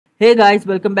Hey guys,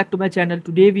 welcome back to my channel.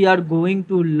 Today we are going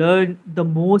to learn the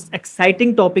most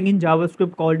exciting topic in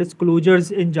JavaScript called as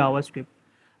closures in JavaScript.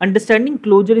 Understanding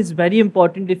closure is very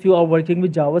important if you are working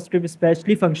with JavaScript,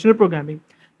 especially functional programming.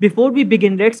 Before we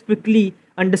begin, let's quickly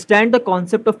understand the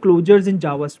concept of closures in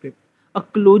JavaScript. A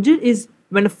closure is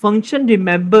when a function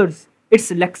remembers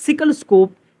its lexical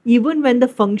scope even when the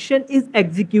function is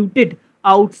executed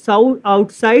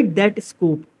outside that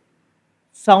scope.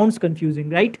 Sounds confusing,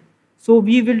 right? So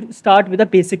we will start with a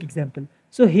basic example.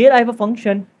 So here I have a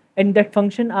function, and that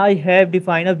function I have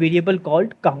defined a variable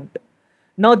called count.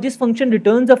 Now this function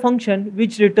returns a function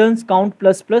which returns count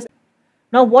plus plus.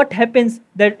 Now what happens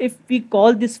that if we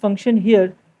call this function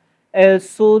here,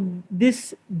 so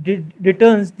this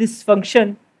returns this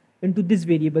function into this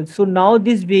variable. So now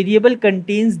this variable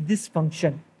contains this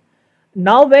function.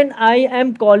 Now when I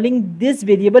am calling this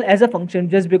variable as a function,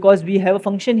 just because we have a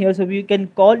function here, so we can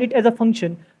call it as a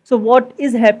function. So what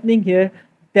is happening here,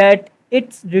 that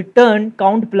it's return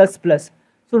count plus plus.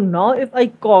 So now if I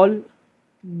call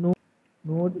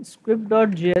node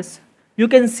script.js, you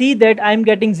can see that I'm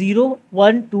getting 0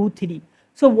 1 2 3.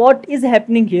 So what is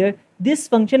happening here, this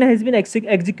function has been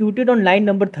executed on line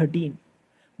number 13,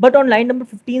 but on line number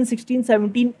 15, 16,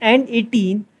 17 and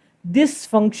 18, this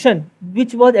function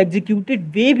which was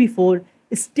executed way before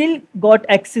still got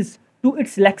access to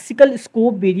its lexical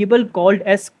scope variable called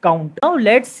as count. Now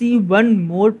let's see one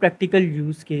more practical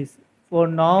use case. For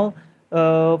now,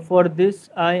 for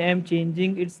this I am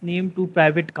changing its name to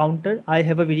private counter. I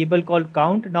have a variable called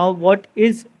count. Now what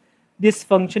is this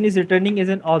function is returning is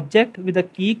an object with a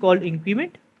key called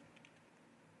increment,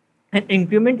 and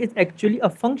increment is actually a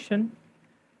function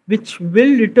which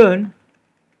will return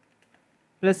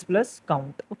plus plus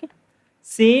count. Okay,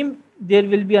 same, there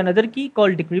will be another key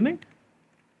called decrement,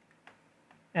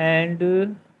 and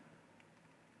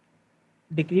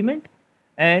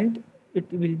and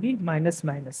it will be minus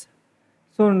minus.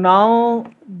 So now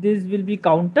this will be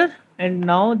counter, and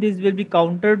now this will be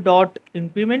counter dot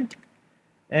increment,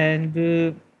 and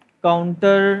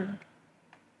counter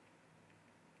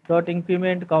dot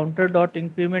increment, counter dot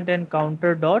increment, and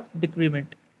counter dot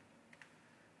decrement.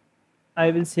 I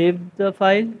will save the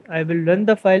file, I will run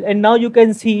the file, and now you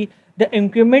can see the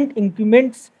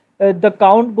increments, the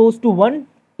count goes to 1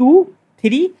 2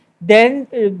 3, then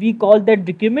we call that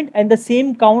decrement, and the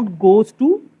same count goes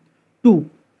to 2.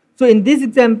 So in this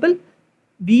example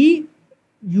we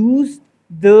use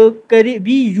the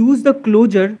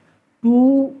closure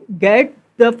to get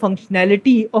the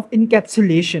functionality of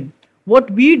encapsulation.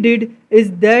 What we did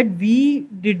is that we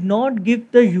did not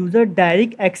give the user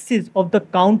direct access of the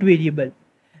count variable,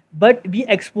 but we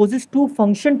exposes two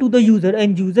function to the user,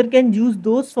 and user can use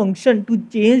those function to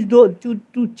change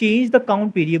the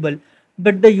count variable,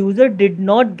 but the user did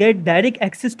not get direct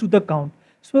access to the count.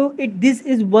 So this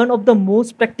is one of the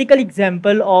most practical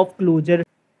example of closure.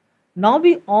 Now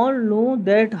we all know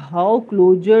that how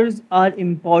closures are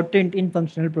important in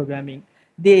functional programming.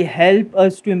 They help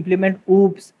us to implement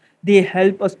oops, they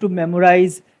help us to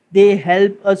memorize, they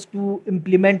help us to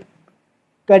implement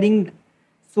cutting.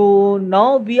 So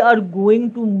now we are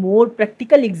going to more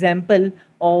practical example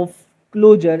of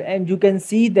closure, and you can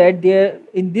see that there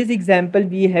in this example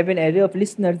we have an array of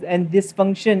listeners, and this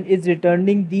function is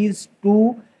returning these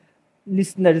two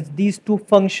listeners, these two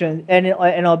functions, and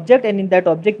an object, and in that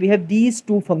object we have these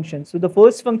two functions. So the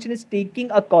first function is taking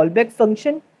a callback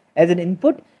function as an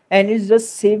input and is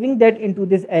just saving that into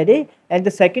this array, and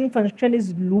the second function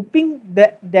is looping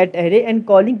that array and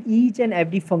calling each and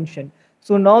every function.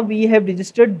 So now we have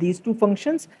registered these two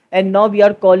functions, and now we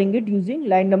are calling it using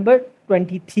line number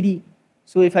 23.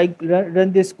 So if I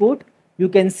run this code, you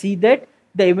can see that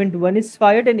the event 1 is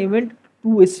fired and event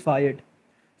 2 is fired.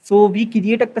 So we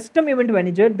create a custom event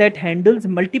manager that handles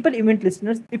multiple event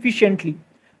listeners efficiently.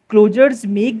 Closures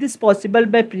make this possible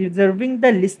by preserving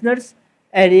the listeners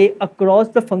array across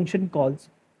the function calls.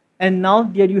 And now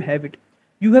there you have it.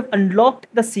 You have unlocked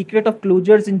the secret of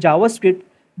closures in JavaScript.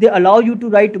 They allow you to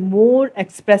write more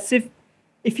expressive,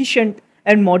 efficient,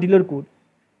 and modular code.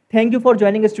 Thank you for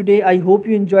joining us today. I hope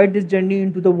you enjoyed this journey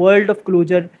into the world of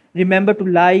closure. Remember to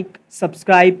like,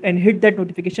 subscribe, and hit that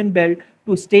notification bell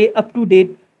to stay up to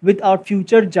date with our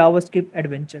future JavaScript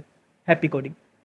adventure. Happy coding.